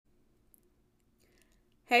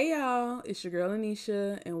Hey y'all, it's your girl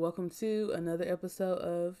Anisha, and welcome to another episode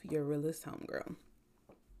of Your Realist Homegirl.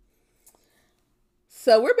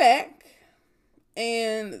 So we're back,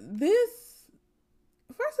 and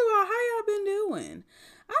first of all, how y'all been doing?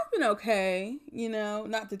 I've been okay,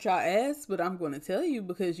 not that y'all asked, but I'm going to tell you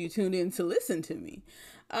because you tuned in to listen to me.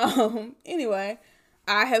 Anyway,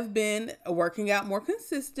 I have been working out more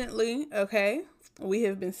consistently, okay? We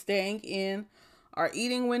have been staying in our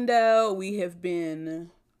eating window. We have been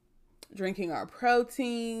drinking our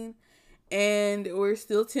protein, and we're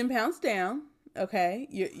still 10 pounds down. Okay,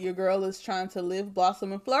 your girl is trying to live,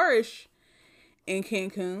 blossom, and flourish in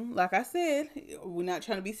Cancun. Like I said, we're not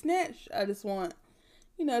trying to be snatched. I just want,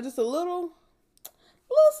 just a little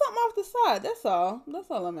something off the side. That's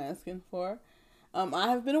all I'm asking for. I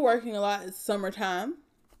have been working a lot. It's summertime.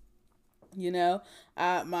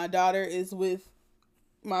 My daughter is with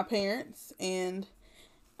my parents, and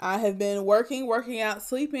I have been working out,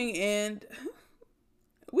 sleeping, and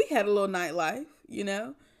we had a little nightlife,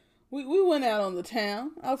 We went out on the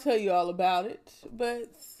town. I'll tell you all about it. But,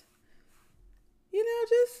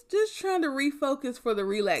 just trying to refocus for the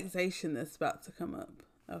relaxation that's about to come up,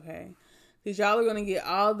 okay? Because y'all are going to get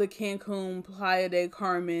all the Cancun, Playa del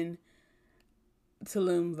Carmen,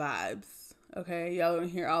 Tulum vibes, okay? Y'all are going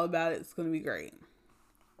to hear all about it. It's going to be great.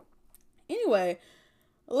 Anyway,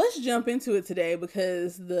 let's jump into it today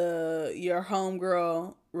because your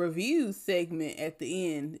homegirl review segment at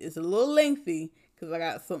the end is a little lengthy because I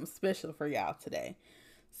got something special for y'all today.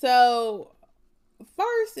 So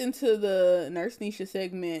first, into the Nurse Nisha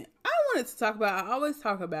segment, I always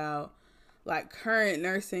talk about like current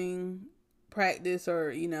nursing practice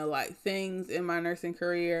or, like things in my nursing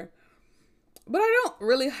career. But I don't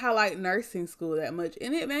really highlight nursing school that much.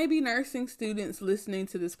 And it may be nursing students listening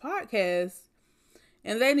to this podcast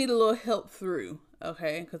and they need a little help through,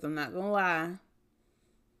 okay? Because I'm not going to lie.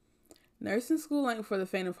 Nursing school ain't for the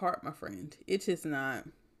faint of heart, my friend. It's just not.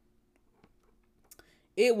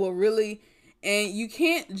 It will really, and you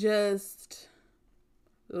can't just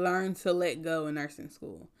learn to let go in nursing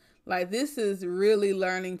school. Like, this is really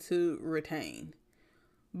learning to retain.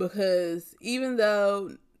 Because even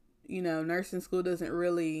though, nursing school doesn't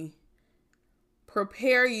really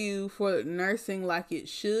prepare you for nursing like it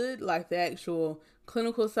should, like the actual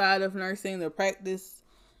clinical side of nursing, the practice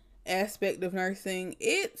aspect of nursing,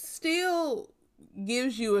 it still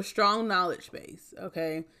gives you a strong knowledge base,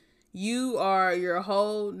 okay? Your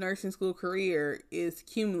whole nursing school career is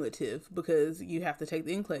cumulative because you have to take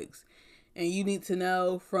the NCLEX and you need to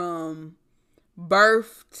know from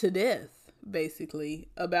birth to death, basically,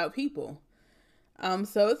 about people.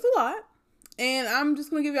 So it's a lot. And I'm just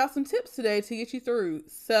going to give y'all some tips today to get you through.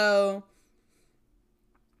 So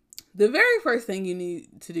the very first thing you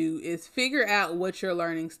need to do is figure out what your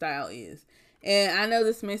learning style is. And I know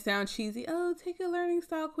this may sound cheesy. Oh, take a learning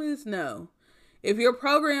style quiz. No. If your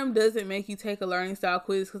program doesn't make you take a learning style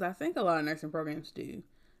quiz, because I think a lot of nursing programs do,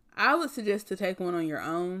 I would suggest to take one on your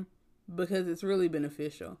own because it's really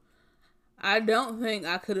beneficial. I don't think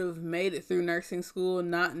I could have made it through nursing school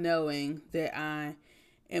not knowing that I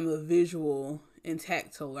am a visual and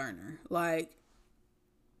tactile learner. Like,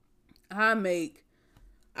 I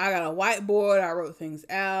got a whiteboard, I wrote things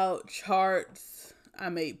out, charts, I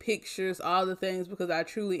made pictures, all the things, because I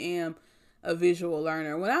truly am a visual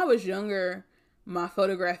learner. When I was younger, my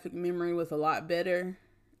photographic memory was a lot better.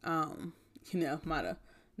 Might have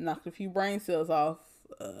knocked a few brain cells off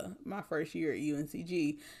my first year at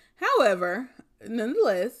UNCG. However,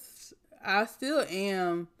 nonetheless, I still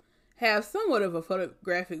have somewhat of a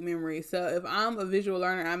photographic memory. So if I'm a visual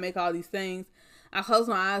learner, I make all these things. I close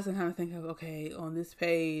my eyes and kind of think of, okay, on this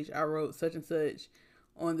page, I wrote such and such.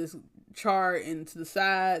 On this chart and to the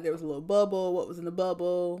side, there was a little bubble. What was in the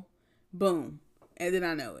bubble? Boom. And then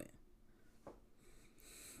I know it.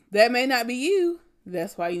 That may not be you.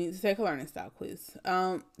 That's why you need to take a learning style quiz.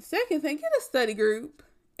 Second thing, get a study group.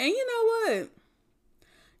 And you know what?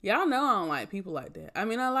 Y'all know I don't like people like that. I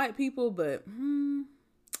mean, I like people, but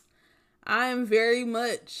I am very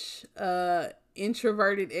much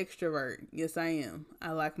introverted extrovert. Yes, I am.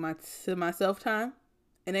 I like myself time,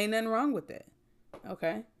 and ain't nothing wrong with that.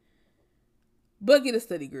 Okay? But get a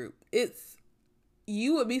study group.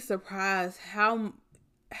 You would be surprised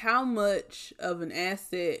how much of an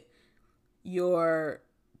asset your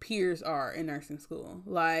peers are in nursing school.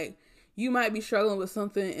 Like, you might be struggling with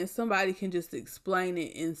something and somebody can just explain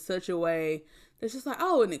it in such a way that's just like,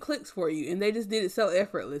 oh, and it clicks for you. And they just did it so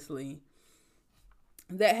effortlessly.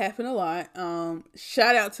 That happened a lot.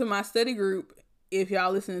 Shout out to my study group. If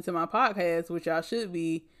y'all listening to my podcast, which y'all should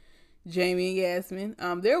be, Jamie and Yasmin.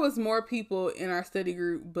 There was more people in our study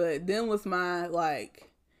group, but them was my,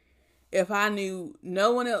 if I knew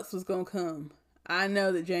no one else was going to come, I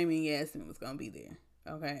know that Jamie and Yasmin was going to be there.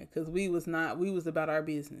 Okay. Cause we was about our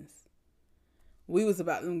business. We was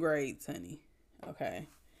about them grades, honey. Okay.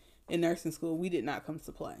 In nursing school, we did not come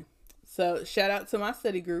to play. So shout out to my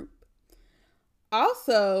study group.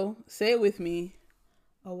 Also, say it with me.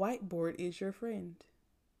 A whiteboard is your friend.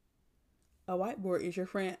 A whiteboard is your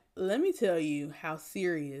friend. Let me tell you how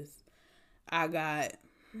serious I got.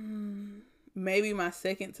 Maybe my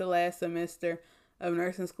second to last semester of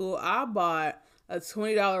nursing school. I bought a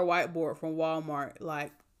 $20 whiteboard from Walmart,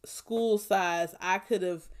 like school size. I could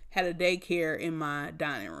have had a daycare in my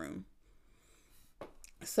dining room.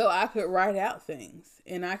 So I could write out things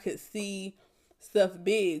and I could see stuff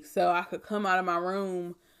big. So I could come out of my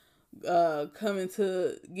room, coming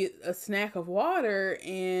to get a snack of water,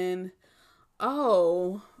 and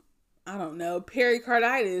I don't know,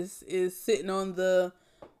 pericarditis is sitting on the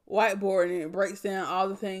whiteboard, and it breaks down all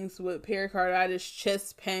the things with pericarditis,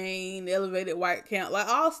 chest pain, elevated white count, like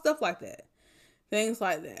all stuff like that. Things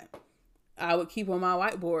like that. I would keep on my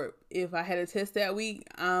whiteboard. If I had a test that week,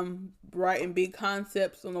 I'm writing big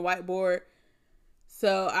concepts on the whiteboard.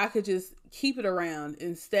 So I could just keep it around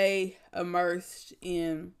and stay immersed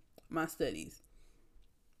in my studies.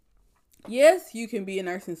 Yes, you can be in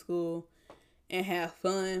nursing school and have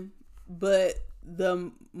fun, but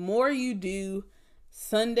the more you do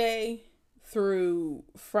Sunday through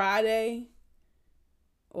Friday,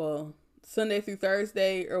 well, Sunday through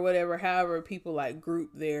Thursday or whatever, however people like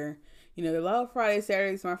group their, they're like, Friday,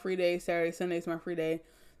 Saturday's my free day, Saturday, Sunday's my free day.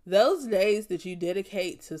 Those days that you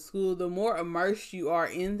dedicate to school, the more immersed you are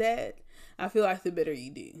in that, I feel like the better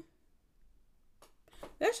you do.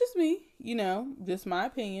 That's just me, just my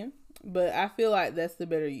opinion, but I feel like that's the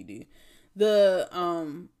better you do. The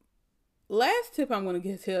last tip I'm going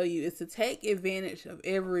to tell you is to take advantage of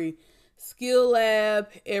every skill lab,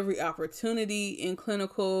 every opportunity in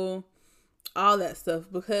clinical, all that stuff,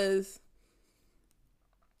 because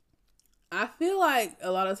I feel like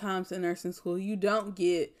a lot of times in nursing school, you don't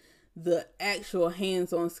get the actual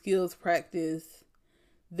hands-on skills practice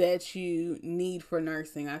that you need for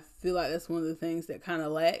nursing. I feel like that's one of the things that kind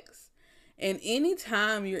of lacks. And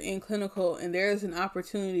anytime you're in clinical and there's an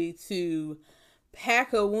opportunity to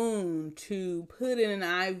pack a wound, to put in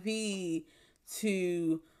an IV,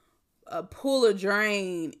 to pull a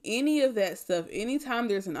drain, any of that stuff, anytime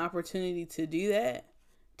there's an opportunity to do that,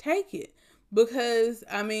 take it. Because,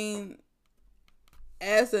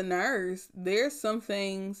 as a nurse, there's some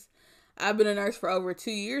things. I've been a nurse for over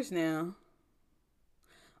 2 years now.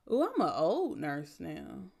 Ooh, I'm an old nurse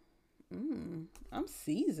now. I'm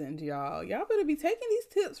seasoned, y'all. Y'all better be taking these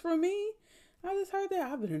tips from me. I just heard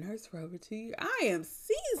that. I've been a nurse for over 2 years. I am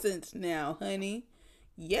seasoned now, honey.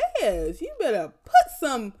 Yes, you better put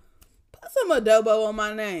some adobo on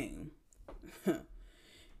my name.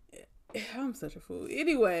 I'm such a fool.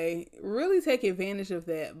 Anyway, really take advantage of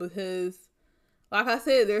that, because like I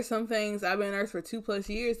said, there's some things I've been a nurse for 2+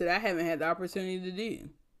 years that I haven't had the opportunity to do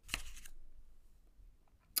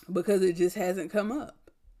because it just hasn't come up.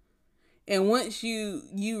 And once you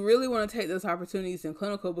really want to take those opportunities in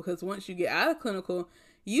clinical, because once you get out of clinical,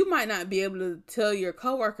 you might not be able to tell your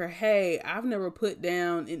coworker, hey, I've never put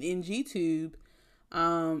down an NG tube.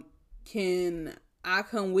 Can I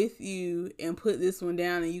come with you and put this one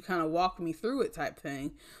down and you kind of walk me through it type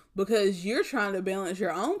thing? Because you're trying to balance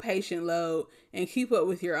your own patient load and keep up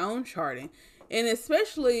with your own charting. And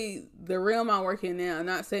especially the realm I work in now, I'm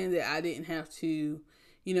not saying that I didn't have to,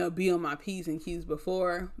 be on my P's and Q's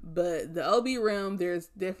before, but the OB realm, there's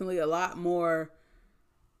definitely a lot more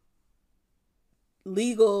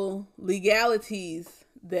legalities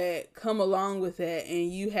that come along with that.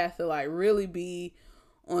 And you have to really be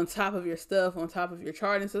on top of your stuff, on top of your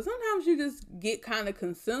charting. So sometimes you just get kind of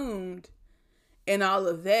consumed in all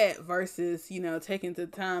of that versus, taking the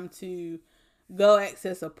time to go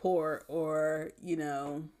access a port or,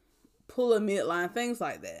 pull a midline, things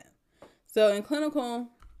like that. So in clinical,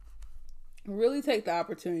 really take the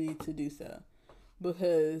opportunity to do so,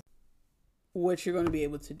 because what you're going to be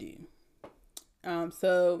able to do.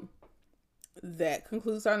 So that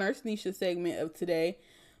concludes our Nurse Nisha segment of today.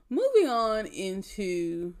 Moving on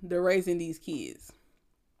into the raising these kids.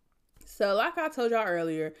 So like I told y'all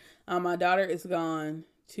earlier, my daughter is gone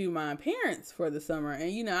to my parents for the summer.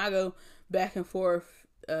 And, I go back and forth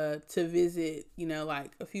to visit,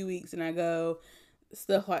 like a few weeks, and I go,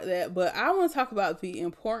 stuff like that. But I want to talk about the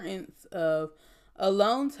importance of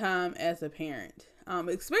alone time as a parent,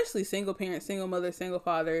 especially single parents, single mothers, single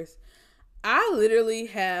fathers. I literally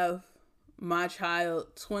have my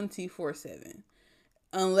child 24/7.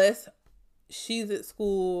 Unless she's at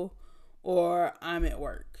school or I'm at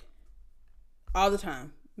work. all the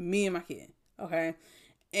time. Me and my kid. Okay.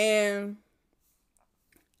 And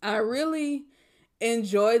I really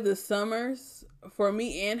enjoy the summers for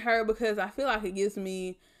me and her because I feel like it gives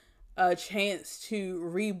me a chance to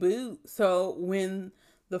reboot. So when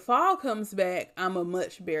the fall comes back, I'm a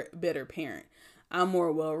much better parent. I'm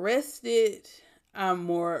more well rested. I'm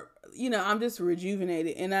more, I'm just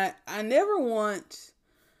rejuvenated. And I never want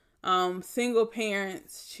single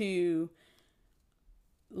parents to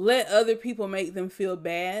let other people make them feel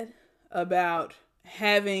bad about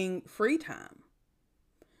having free time.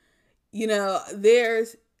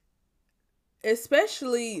 There's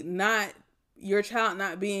especially not your child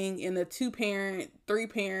not being in a 2-parent,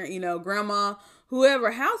 3-parent, grandma,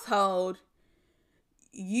 whoever household.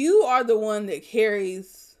 You are the one that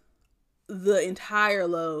carries the entire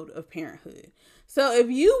load of parenthood. So if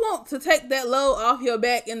you want to take that load off your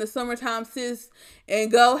back in the summertime, sis,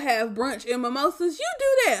 and go have brunch and mimosas, you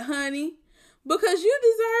do that, honey. Because you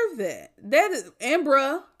deserve that. That is, and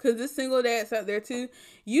bruh, because there's single dads out there too.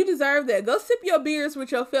 You deserve that. Go sip your beers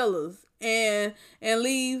with your fellas and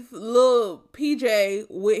leave little PJ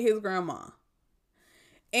with his grandma.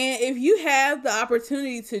 And if you have the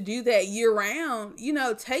opportunity to do that year round,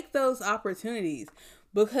 take those opportunities,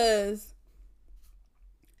 because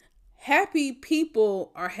happy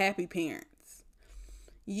people are happy parents.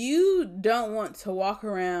 You don't want to walk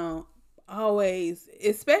around always,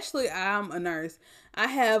 especially I'm a nurse. I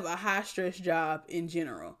have a high stress job in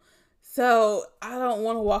general. So I don't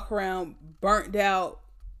want to walk around burnt out,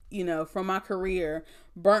 from my career,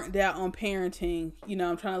 burnt out on parenting.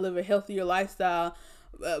 I'm trying to live a healthier lifestyle,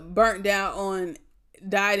 burnt out on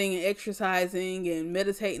dieting and exercising and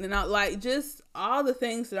meditating and just all the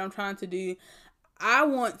things that I'm trying to do. I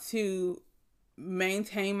want to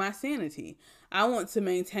maintain my sanity. I want to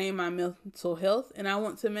maintain my mental health, and I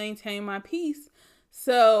want to maintain my peace.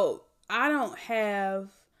 So I don't have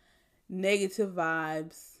negative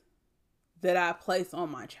vibes that I place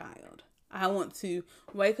on my child. I want to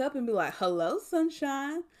wake up and be like, hello,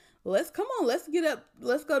 sunshine. Let's get up.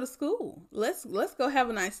 Let's go to school. Let's go have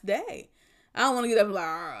a nice day. I don't want to get up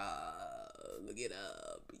and get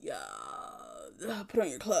up. Yeah. Put on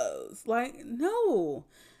your clothes. No.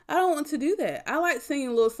 I don't want to do that. I like singing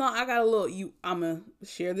a little song. I got a little, I'm going to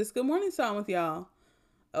share this good morning song with y'all.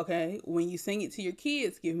 Okay. When you sing it to your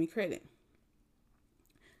kids, give me credit.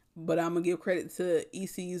 But I'm going to give credit to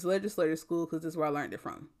ECU's legislator school, because this is where I learned it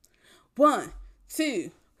from. 1,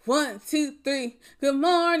 2, 1, 2, 3. Good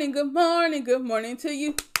morning, good morning, good morning to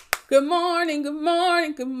you. Good morning, good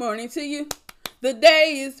morning, good morning to you. The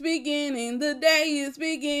day is beginning, the day is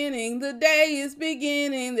beginning, the day is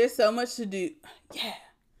beginning. There's so much to do. Yeah.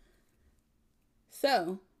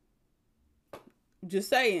 So, just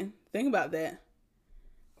saying, think about that.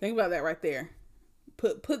 Think about that right there.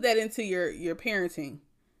 Put that into your parenting.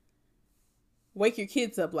 Wake your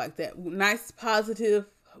kids up like that. Nice, positive,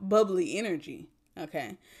 bubbly energy.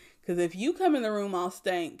 Okay? Because if you come in the room all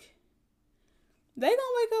stank, they gonna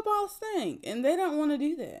wake up all stank. And they don't want to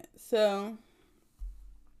do that. So,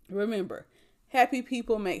 remember, happy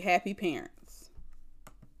people make happy parents.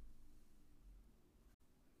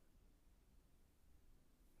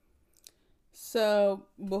 So,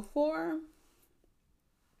 before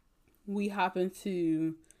we hop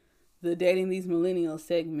into the Dating These Millennials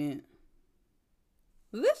segment,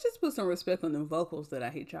 let's just put some respect on the vocals that I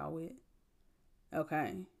hit y'all with.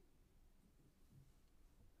 Okay?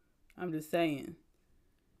 I'm just saying.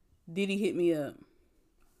 Diddy hit me up.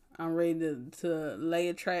 I'm ready to lay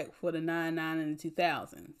a track for the 99 and the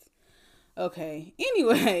 2000s. Okay.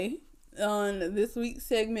 Anyway, on this week's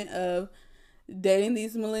segment of Dating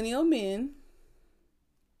These Millennial Men,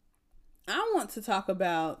 I want to talk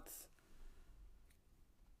about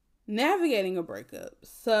navigating a breakup.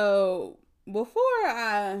 So before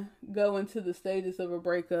I go into the stages of a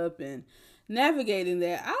breakup and navigating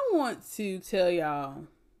that, I want to tell y'all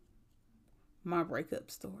my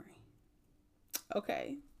breakup story.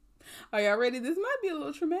 Okay. Are y'all ready? This might be a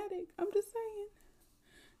little traumatic. I'm just saying.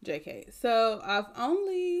 JK. So I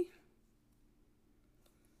only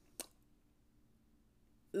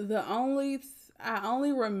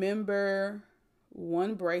remember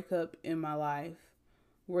one breakup in my life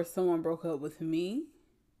where someone broke up with me.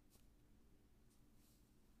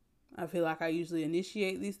 I feel like I usually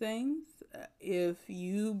initiate these things. If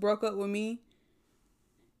you broke up with me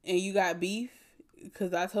and you got beef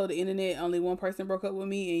because I told the internet only one person broke up with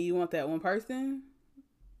me and you want that one person,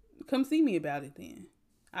 come see me about it then.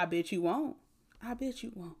 I bet you won't. I bet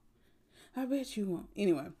you won't. I bet you won't.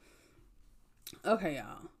 Anyway. Okay,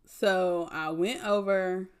 y'all. So I went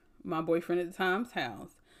over my boyfriend at the time's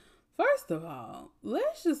house First of all,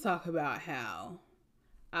 let's just talk about how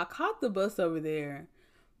I caught the bus over there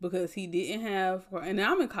because he didn't have, and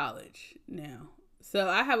I'm in college now. So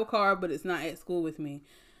I have a car, but it's not at school with me.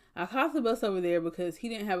 I caught the bus over there because he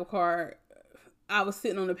didn't have a car. I was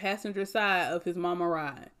sitting on the passenger side of his mama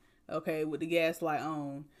ride, okay, with the gas light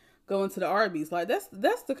on, going to the Arby's. Like,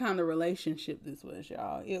 that's the kind of relationship this was,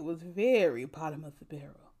 y'all. It was very bottom of the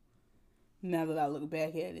barrel. Now that I look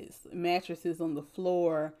back at it, mattresses on the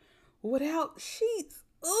floor without sheets.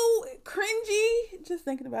 Ooh, cringy. Just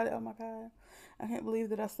thinking about it. Oh my God. I can't believe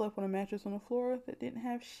that I slept on a mattress on the floor that didn't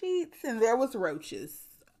have sheets. And there was roaches.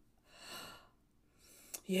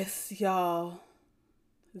 Yes, y'all.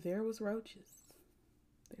 There was roaches.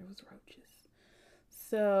 There was roaches.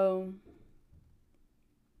 So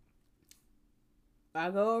I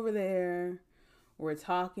go over there. We're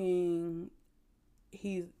talking.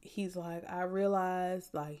 He's like, I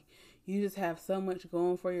realized, like, you just have so much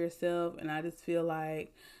going for yourself, and I just feel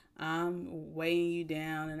like I'm weighing you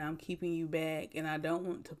down and I'm keeping you back, and I don't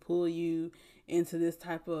want to pull you into this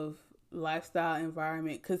type of lifestyle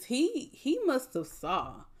environment, because he must have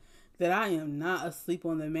saw that I am not asleep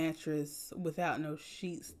on the mattress without no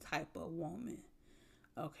sheets type of woman.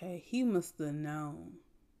 Okay, he must have known.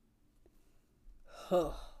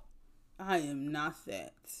 Huh, I am not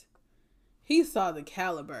that. He saw the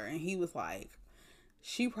caliber and he was like,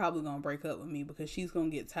 she probably gonna break up with me because she's gonna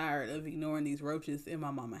get tired of ignoring these roaches in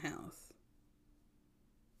my mama house.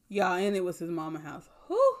 Y'all, and it was his mama house.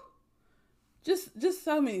 Whew. Just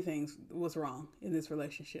so many things was wrong in this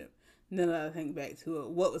relationship. Then I think back to it.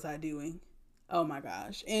 What was I doing? Oh my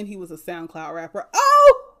gosh. And he was a SoundCloud rapper.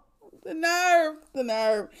 Oh, the nerve.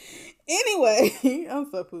 Anyway, I'm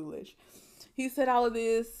so foolish. He said all of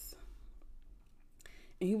this.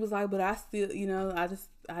 And he was like, but I still,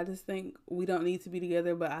 I just think we don't need to be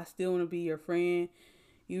together, but I still want to be your friend.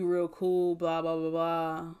 You real cool, blah, blah, blah,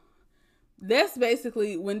 blah. That's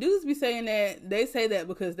basically, when dudes be saying that, they say that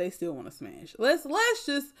because they still want to smash. Let's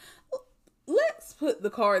put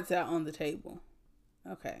the cards out on the table.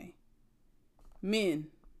 Okay. Men,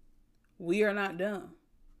 we are not dumb.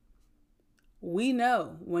 We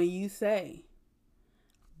know when you say,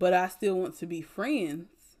 but I still want to be friends,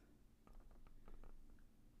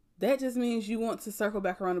 that just means you want to circle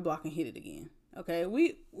back around the block and hit it again. Okay?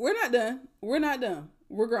 We're not done. We're not done.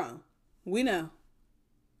 We're grown. We know.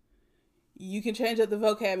 You can change up the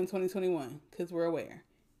vocab in 2021 because we're aware.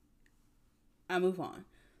 I move on.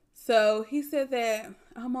 So he said that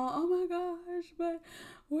I'm all, oh my gosh, but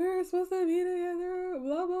we're supposed to be together,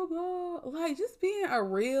 blah, blah, blah. Like, just being a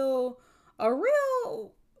real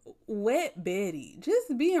wet Betty.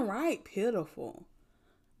 Just being right pitiful.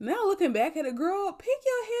 Now looking back at it, girl, pick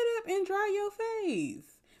your head up and dry your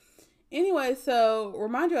face. Anyway, so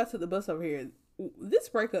remind you, I took the bus over here. This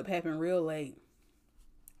breakup happened real late.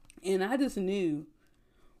 And I just knew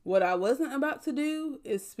what I wasn't about to do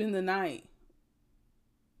is spend the night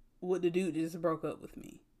with the dude that just broke up with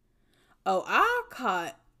me. Oh, I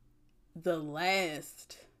caught the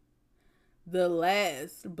last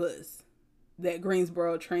bus that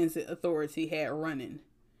Greensboro Transit Authority had running.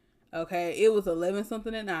 Okay, it was 11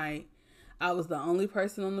 something at night. I was the only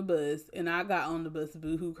person on the bus, and I got on the bus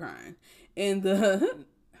boohoo crying. And the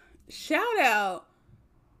shout out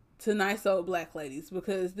to nice old black ladies,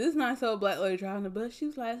 because this nice old black lady driving the bus, she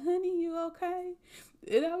was like, honey, you okay?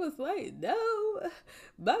 And I was like, no,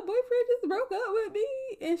 my boyfriend just broke up with me.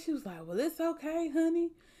 And she was like, well, it's okay,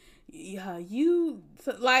 honey. Yeah,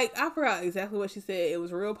 I forgot exactly what she said. It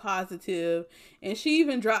was real positive. And she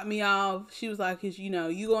even dropped me off. She was like,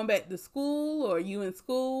 you going back to school, or you in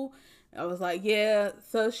school? I was like, yeah.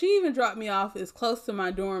 So she even dropped me off as close to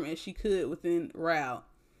my dorm as she could within route.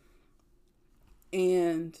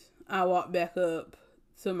 And I walked back up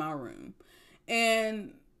to my room.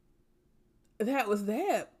 And that was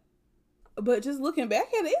that. But just looking back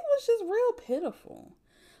at it, it was just real pitiful.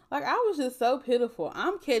 Like, I was just so pitiful.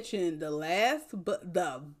 I'm catching the last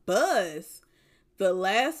bus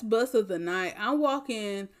of the night. I'm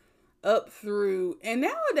walking up through, and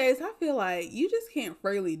nowadays I feel like you just can't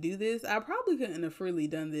freely do this. I probably couldn't have freely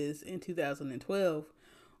done this in 2012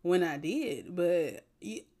 when I did, but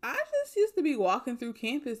I just used to be walking through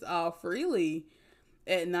campus all freely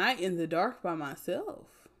at night in the dark by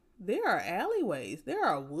myself. There are alleyways. There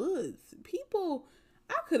are woods. People,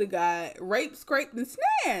 I could have got raped, scraped, and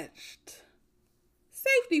snatched.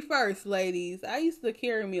 Safety first, ladies. I used to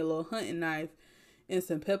carry me a little hunting knife and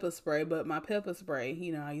some pepper spray, but my pepper spray,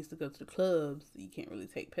 I used to go to the clubs. You can't really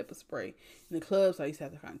take pepper spray in the clubs, so I used to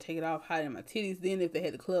have to kind of take it off, hide it in my titties. Then if they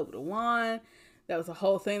had the club with a wand, that was the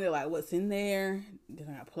whole thing. They're like, what's in there? Then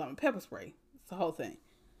I got to pull out my pepper spray. It's the whole thing.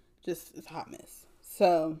 Just, it's a hot mess.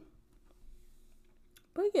 So,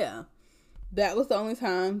 but yeah, that was the only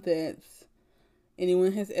time that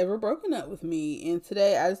anyone has ever broken up with me. And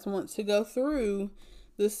today I just want to go through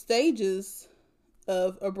the stages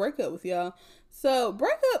of a breakup with y'all. So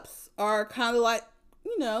breakups are kind of like,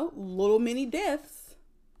 little mini deaths,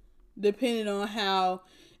 depending on how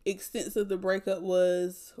extensive the breakup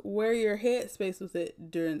was, where your headspace was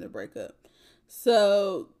at during the breakup.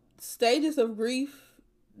 So stages of grief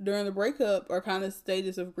during the breakup are kind of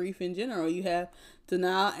stages of grief in general. You have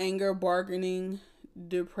denial, anger, bargaining,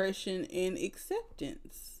 depression, and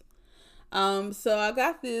acceptance. So I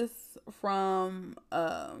got this from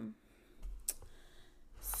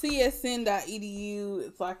csn.edu.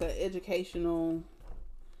 It's like an educational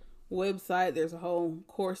website. There's a whole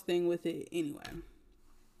course thing with it. Anyway,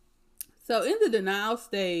 so in the denial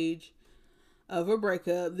stage of a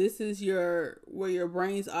breakup, this is where your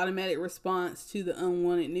brain's automatic response to the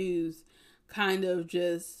unwanted news kind of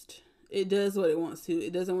just, it does what it wants to.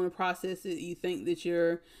 It doesn't want to process it. You think that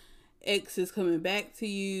your ex is coming back to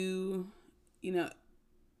you.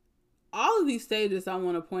 All of these stages, I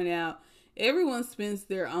want to point out, everyone spends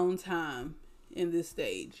their own time in this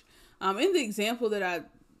stage. In the example that I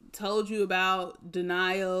told you about,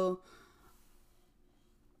 denial,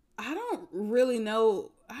 I don't really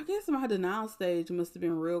know. I guess my denial stage must have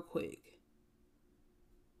been real quick.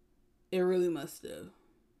 It really must have.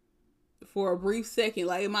 For a brief second,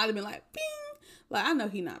 like, it might have been like, bing! Like, I know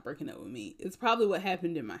he's not breaking up with me. It's probably what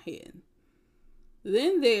happened in my head.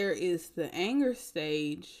 Then there is the anger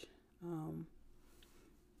stage.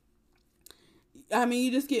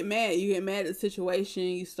 You just get mad. You get mad at the situation.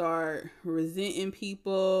 You start resenting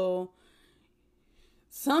people.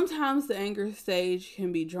 Sometimes the anger stage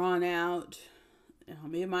can be drawn out.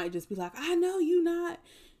 It might just be like, I know you not,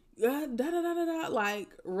 like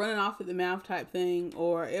running off at the mouth type thing.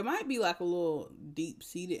 Or it might be like a little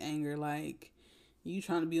deep-seated anger, like you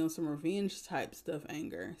trying to be on some revenge type stuff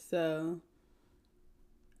anger. So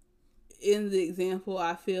in the example,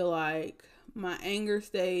 I feel like my anger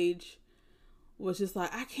stage was just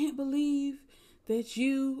like, I can't believe that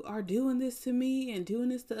you are doing this to me and doing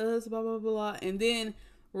this to us, blah, blah, blah. And then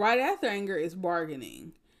right after anger is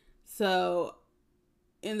bargaining. So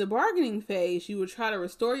in the bargaining phase, you would try to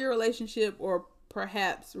restore your relationship or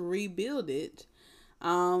perhaps rebuild it.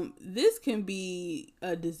 This can be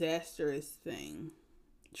a disastrous thing.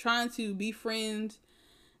 Trying to befriend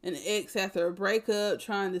an ex after a breakup,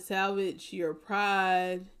 trying to salvage your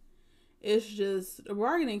pride. It's just,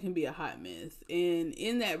 bargaining can be a hot mess. And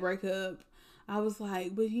in that breakup, I was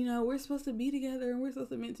like, but we're supposed to be together and we're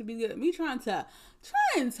supposed to meant to be together. Me trying to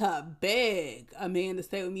beg a man to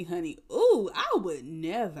stay with me, honey. Ooh, I would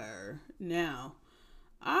never. Now,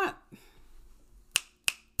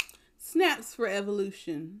 snaps for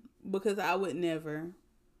evolution, because I would never.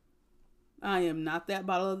 I am not that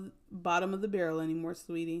bottom of the barrel anymore,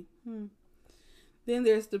 sweetie. Then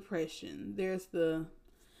there's depression. There's the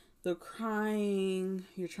crying.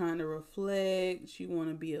 You're trying to reflect. You want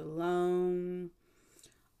to be alone.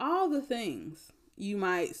 All the things. You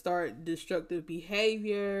might start destructive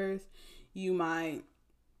behaviors. You might,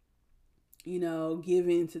 give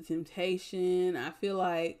in to temptation. I feel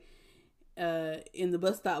like in the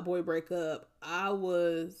bus stop boy breakup,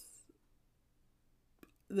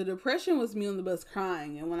 the depression was me on the bus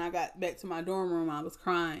crying. And when I got back to my dorm room, I was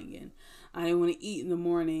crying and I didn't want to eat in the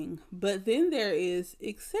morning. But then there is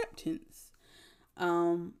acceptance.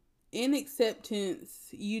 In acceptance,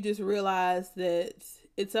 you just realize that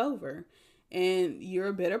it's over and you're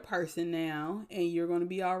a better person now and you're going to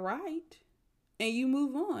be all right and you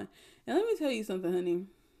move on. And let me tell you something, honey.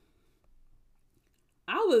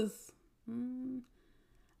 I was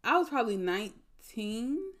probably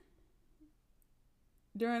 19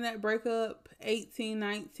 during that breakup, 18,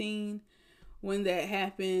 19, when that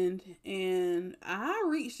happened. And I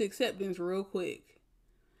reached acceptance real quick.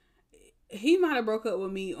 He might have broke up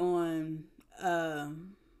with me on, I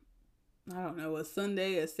don't know, a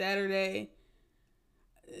Sunday, a Saturday.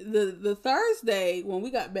 The Thursday, when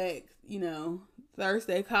we got back,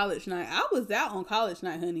 Thursday college night, I was out on college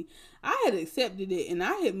night, honey. I had accepted it and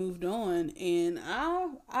I had moved on, and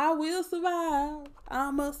I will survive.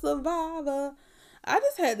 I'm a survivor. I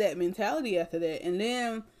just had that mentality after that. And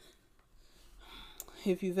then,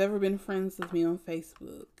 if you've ever been friends with me on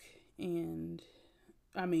Facebook, and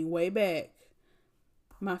way back,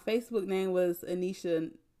 my Facebook name was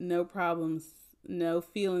Anisha No Problems, No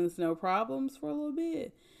Feelings, No Problems for a little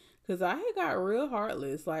bit. Because I had got real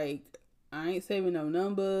heartless. Like, I ain't saving no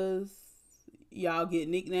numbers. Y'all get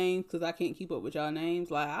nicknames because I can't keep up with y'all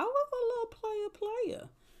names. Like, I was a little player.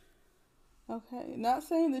 Okay, not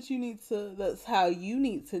saying that that's how you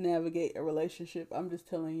need to navigate a relationship. I'm just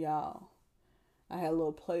telling y'all. I had a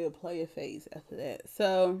little player phase after that.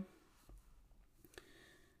 So,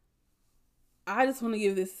 I just want to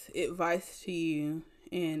give this advice to you.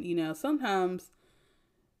 And, sometimes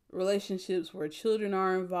relationships where children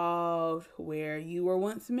are involved, where you were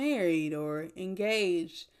once married or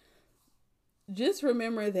engaged, just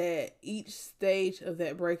remember that each stage of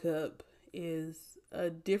that breakup is a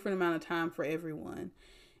different amount of time for everyone.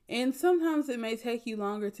 And sometimes it may take you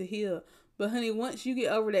longer to heal. But honey, once you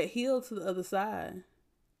get over that hill to the other side,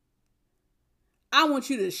 I want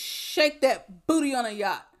you to shake that booty on a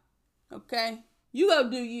yacht. Okay? You go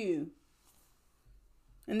do you.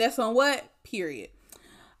 And that's on what? Period.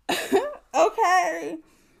 Okay.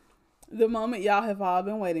 The moment y'all have all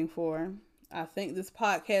been waiting for. I think this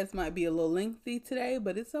podcast might be a little lengthy today,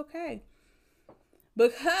 but it's okay.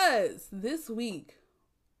 Because this week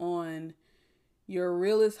on your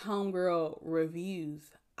realest homegirl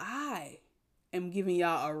reviews, I am giving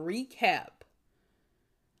y'all a recap,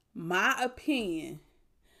 my opinion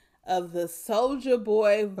of the Soulja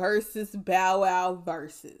Boy versus Bow Wow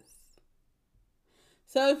versus.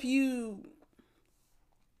 So if you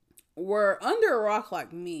were under a rock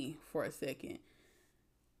like me for a second,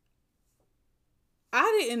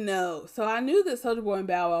 I didn't know. So I knew that Soulja Boy and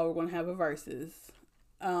Bow Wow were going to have a versus.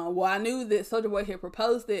 I knew that Soulja Boy had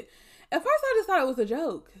proposed it. At first, I just thought it was a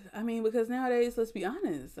joke. I mean, because nowadays, let's be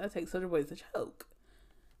honest, I take Soulja Boy as a joke.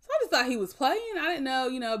 So I just thought he was playing. I didn't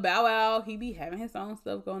know, Bow Wow, he be having his own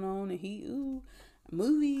stuff going on, and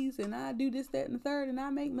movies, and I do this, that, and the third, and I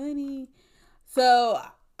make money. So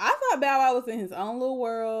I thought Bow Wow was in his own little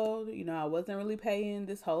world. I wasn't really paying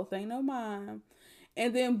this whole thing no mind.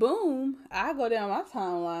 And then boom, I go down my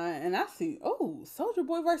timeline and I see, Soulja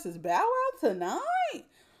Boy versus Bow Wow tonight.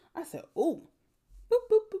 I said, boop, boop,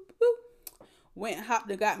 boop, boop. Went, hopped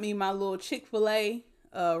and got me my little Chick-fil-A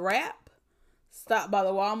wrap. Stopped by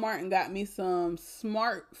the Walmart and got me some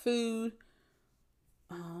Smart Food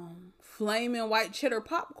flaming white cheddar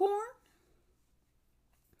popcorn.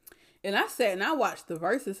 And I sat and I watched the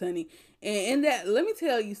verses, honey. And in that, let me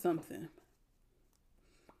tell you something.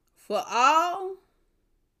 For all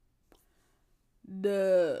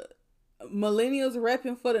the millennials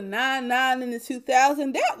repping for the 99 and the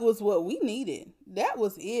 2000, that was what we needed. That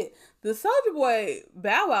was it. The Soulja Boy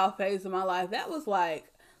Bow Wow phase of my life, that was like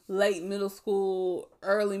late middle school,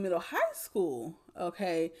 early middle high school.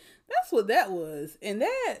 Okay, that's what that was. And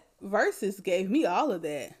that versus gave me all of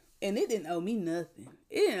that. And it didn't owe me nothing.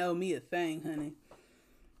 It didn't owe me a thing, honey.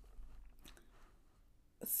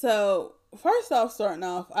 So, first off, starting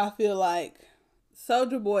off, I feel like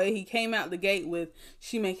Soulja Boy, he came out the gate with,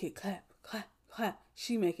 she make it clap, clap, clap.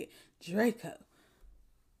 She make it Draco.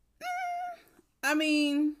 I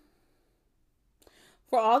mean,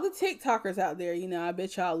 for all the TikTokers out there, I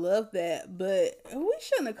bet y'all love that. But we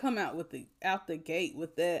shouldn't have come out the gate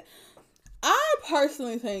with that. I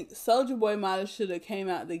personally think Soulja Boy might have should have came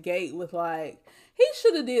out the gate with he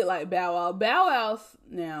should have did like Bow Wow. Bow Wow's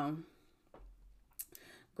now.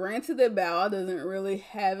 Granted that Bow Wow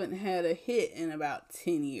haven't had a hit in about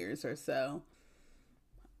 10 years or so.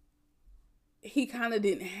 He kind of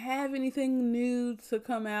didn't have anything new to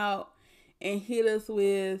come out and hit us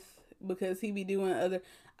with because he be doing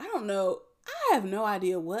I don't know. I have no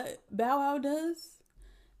idea what Bow Wow does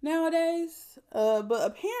nowadays. But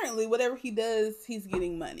apparently whatever he does, he's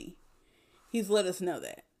getting money. He's let us know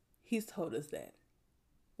that. He's told us that.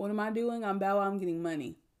 What am I doing? I'm Bow Wow, I'm getting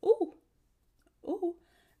money. Ooh.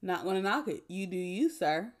 Not gonna knock it. You do you,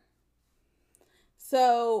 sir.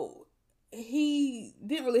 So he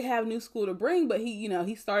didn't really have new school to bring, but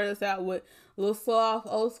he started us out with a little soft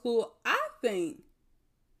old school. I think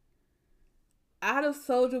out of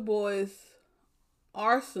Soulja Boy's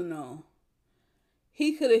arsenal,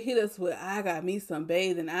 he could have hit us with, I got me some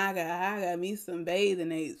bathing. I got me some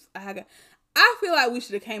bathing apes. I feel like we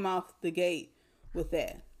should have came off the gate with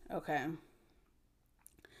that. Okay.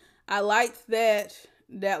 I liked that.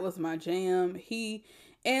 That was my jam.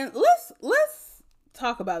 And let's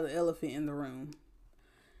talk about the elephant in the room.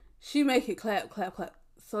 She make it clap, clap, clap.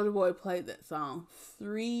 Soulja Boy played that song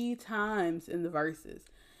 3 times in the verses.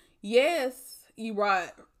 Yes, you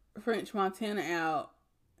brought French Montana out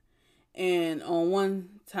and on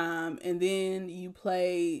one time, and then you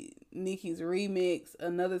play Nicki's remix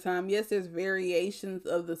another time. Yes, there's variations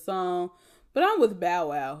of the song, but I'm with Bow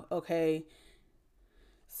Wow, okay?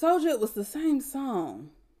 Soulja, it was the same song.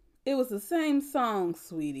 It was the same song,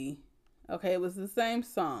 sweetie. Okay, it was the same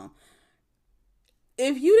song.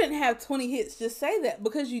 If you didn't have 20 hits, just say that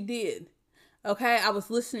because you did. Okay, I was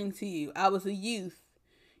listening to you. I was a youth.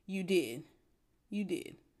 You did. You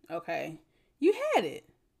did. Okay. You had it.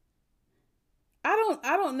 I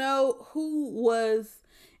don't know who was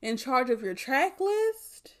in charge of your track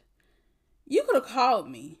list. You could have called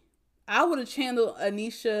me. I would have channeled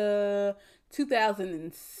Anisha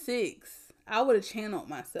 2006. I would have channeled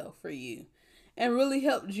myself for you and really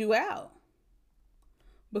helped you out.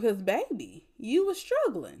 Because baby, you were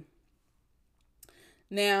struggling.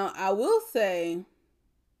 Now, I will say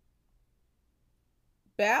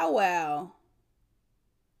Bow Wow.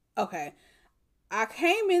 Okay. I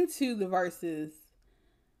came into the Verzuz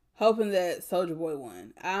hoping that Soulja Boy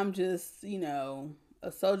won. I'm just, a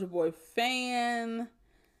Soulja Boy fan.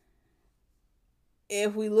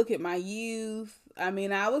 If we look at my youth, I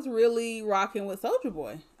was really rocking with Soulja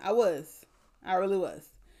Boy. I really was.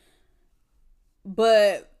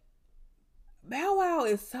 But Bow Wow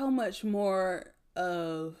is so much more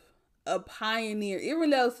of a pioneer. Even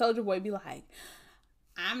though Soulja Boy be like,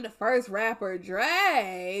 I'm the first rapper,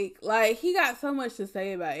 Drake. Like, he got so much to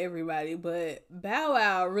say about everybody, but Bow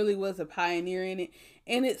Wow really was a pioneer in it.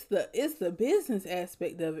 And it's the business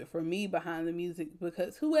aspect of it for me behind the music,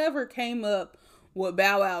 because whoever came up with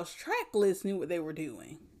Bow Wow's track list knew what they were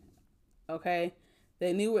doing. Okay?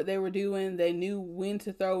 They knew what they were doing. They knew when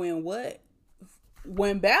to throw in what.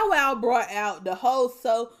 When Bow Wow brought out the whole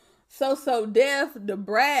So Def, the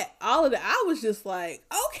Brat, all of that, I was just like,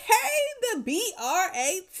 okay, the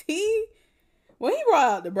BRAT. When he brought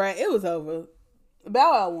out the Brat, it was over.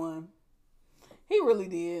 Bow Wow won. He really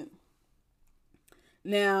did.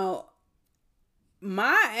 Now,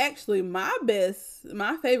 my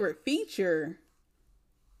favorite feature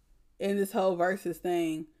in this whole Verzuz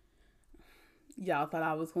thing, y'all thought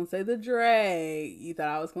I was going to say the Drake. You thought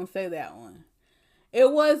I was going to say that one.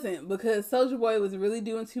 It wasn't, because Soulja Boy was really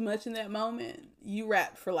doing too much in that moment. You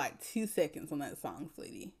rapped for like 2 seconds on that song,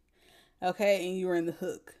 sweetie. Okay, and you were in the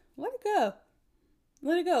hook. Let it go.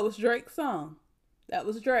 Let it go. It was Drake's song. That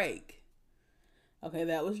was Drake. Okay,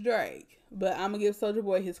 that was Drake. But I'm going to give Soulja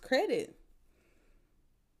Boy his credit.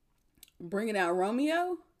 Bringing out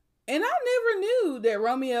Romeo. And I never knew that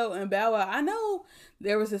Romeo and Bow Wow, I know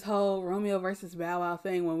there was this whole Romeo versus Bow Wow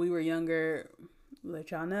thing when we were younger.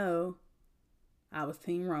 Let y'all know. I was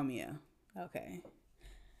Team Romeo. Okay.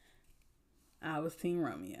 I was Team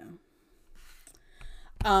Romeo.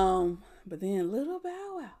 But then little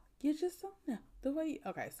Bow Wow, you just don't know the way.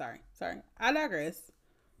 Okay, sorry. I digress.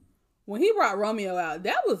 When he brought Romeo out,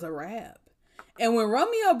 that was a rap. And when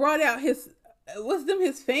Romeo brought out his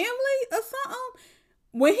family or something,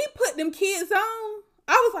 when he put them kids on,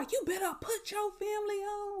 I was like, you better put your family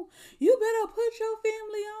on. You better put your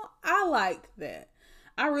family on. I liked that.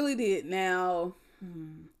 I really did. Now,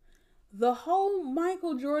 the whole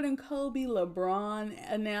Michael Jordan, Kobe, LeBron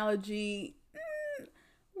analogy,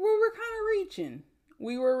 we were kind of reaching.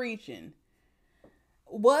 We were reaching.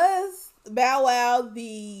 Was Bow Wow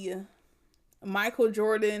the Michael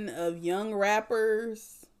Jordan of young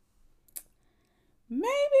rappers? Maybe.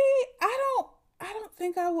 I don't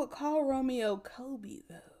think I would call Romeo Kobe,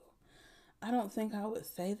 though. I don't think I would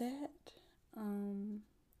say that. And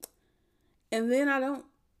then I don't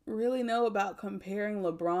really know about comparing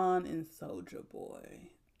LeBron and Soulja Boy.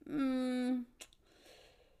 Maybe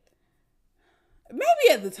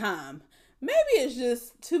at the time. Maybe it's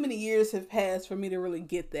just too many years have passed for me to really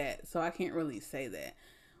get that, so I can't really say that.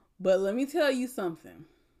 But let me tell you something.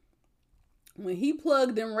 When he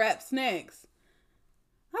plugged them rap snacks,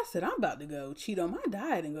 I said, I'm about to go cheat on my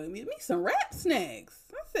diet and go get me some rap snacks.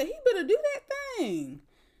 I said, he better do that thing.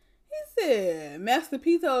 He said, Master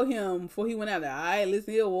P told him before he went out there, all right,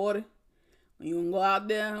 listen here, Water. When you gonna go out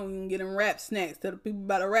there, we can get them rap snacks. Tell the people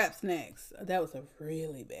about the rap snacks. That was a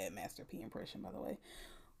really bad Master P impression, by the way.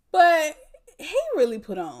 But he really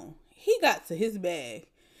put on. He got to his bag.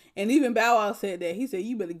 And even Bow Wow said that. He said,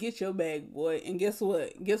 you better get your bag, boy. And guess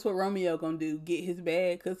what? Guess what Romeo gonna do? Get his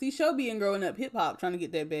bag. Because he should be in growing up hip hop trying to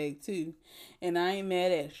get that bag too. And I ain't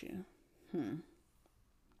mad at you.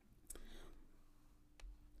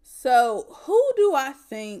 So, who do I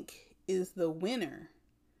think is the winner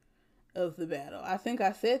of the battle? I think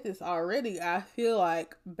I said this already. I feel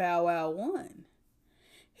like Bow Wow won.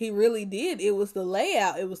 He really did. It was the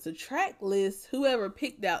layout. It was the track list. Whoever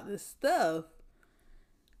picked out this stuff,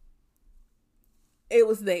 it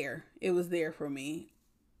was there. It was there for me.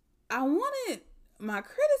 I wanted my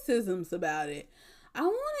criticisms about it. I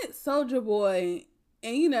wanted Soulja Boy,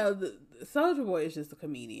 and the Soulja Boy is just a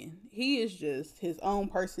comedian. He is just his own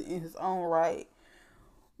person in his own right.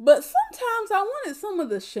 But sometimes I wanted some of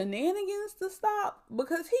the shenanigans to stop,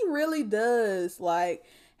 because he really does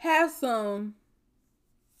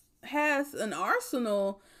has an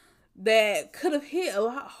arsenal that could have hit a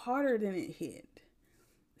lot harder than it hit.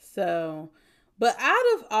 So, but out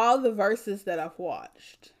of all the verses that I've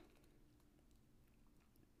watched,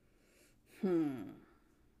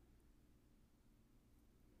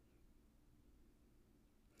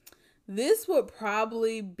 this would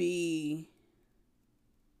probably be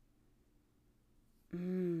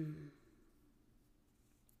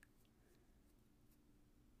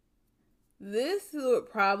this would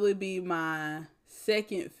probably be my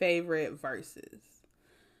second favorite verses.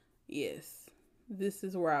 Yes, this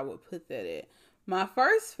is where I would put that at. My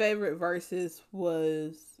first favorite verses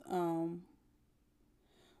was Gucci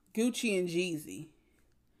and Jeezy.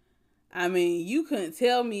 I mean, you couldn't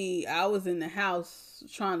tell me I was in the house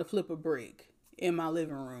trying to flip a brick in my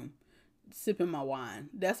living room, sipping my wine.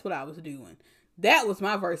 That's what I was doing. That was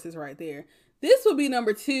my verses right there. This would be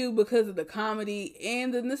number 2 because of the comedy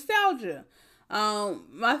and the nostalgia.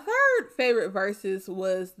 My third favorite verses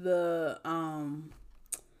was the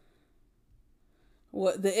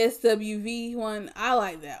SWV one. I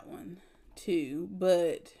like that one too,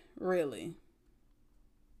 but really,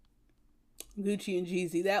 Gucci and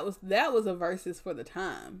Jeezy, that was a versus for the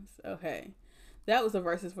times. Okay, that was a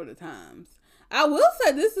versus for the times. I will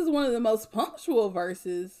say this is one of the most punctual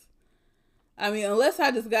verses. I mean, unless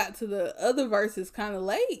I just got to the other verses kind of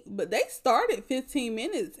late, but they started 15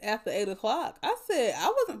 minutes after 8 o'clock. I said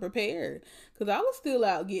I wasn't prepared because I was still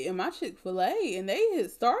out getting my Chick-fil-A and they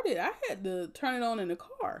had started. I had to turn it on in the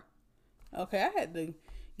car. Okay, I had to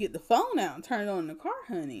get the phone out and turn it on in the car,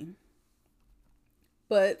 honey.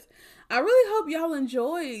 But I really hope y'all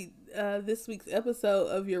enjoyed this week's episode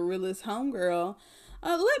of Your Realist Homegirl.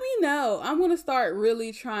 Let me know. I'm going to start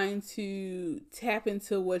really trying to tap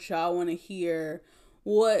into what y'all want to hear,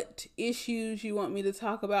 what issues you want me to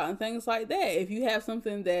talk about, and things like that. If you have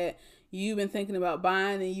something that you've been thinking about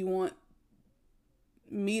buying and you want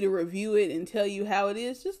me to review it and tell you how it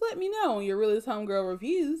is, just let me know on Your Realist Homegirl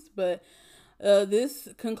Reviews. But this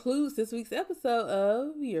concludes this week's episode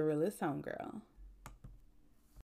of Your Realist Homegirl.